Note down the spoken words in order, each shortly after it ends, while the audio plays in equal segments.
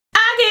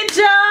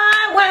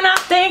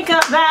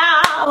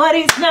what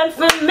he's done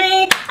for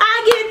me. I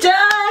get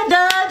joy.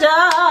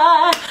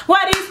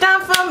 What he's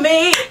done for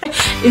me.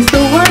 It's the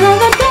word of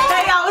the day.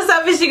 Hey y'all, what's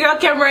up? It's your girl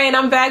Camerae, and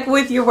I'm back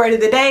with your word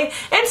of the day.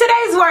 And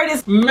today's word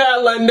is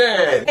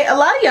melanin. Hey, a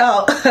lot of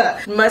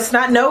y'all must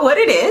not know what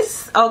it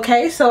is.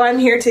 Okay, so I'm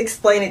here to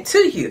explain it to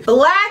you.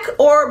 Black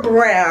or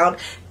brown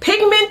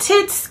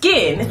pigmented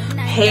skin,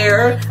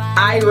 hair,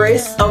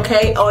 iris,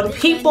 okay, on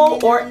people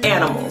or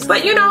animals.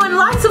 But you know, in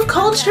lots of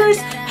cultures,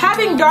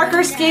 having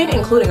darker skin,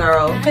 including our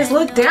own, is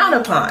looked down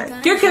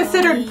upon. You're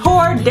considered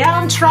poor,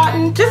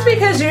 downtrodden, just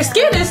because your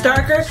skin is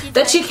darker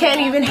that you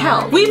can't even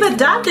help. We've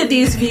adopted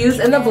these views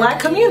in the black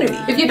community.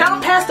 If you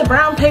don't pass the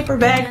brown paper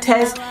bag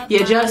test,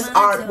 you just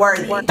aren't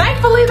worthy.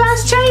 Thankfully,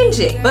 that's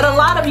changing, but a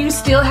lot of you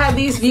still have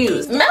these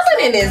views.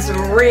 Melanin is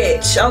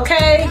rich,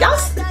 okay? Y'all,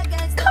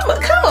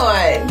 come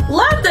on.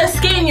 Love the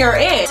skin you're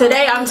in.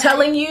 Today I'm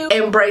telling you,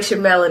 embrace your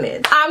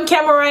melanin. I'm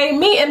Camerae.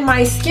 Me and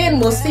my skin.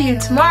 We'll see you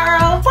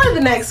tomorrow for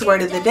the next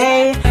word of the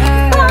day.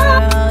 Bye.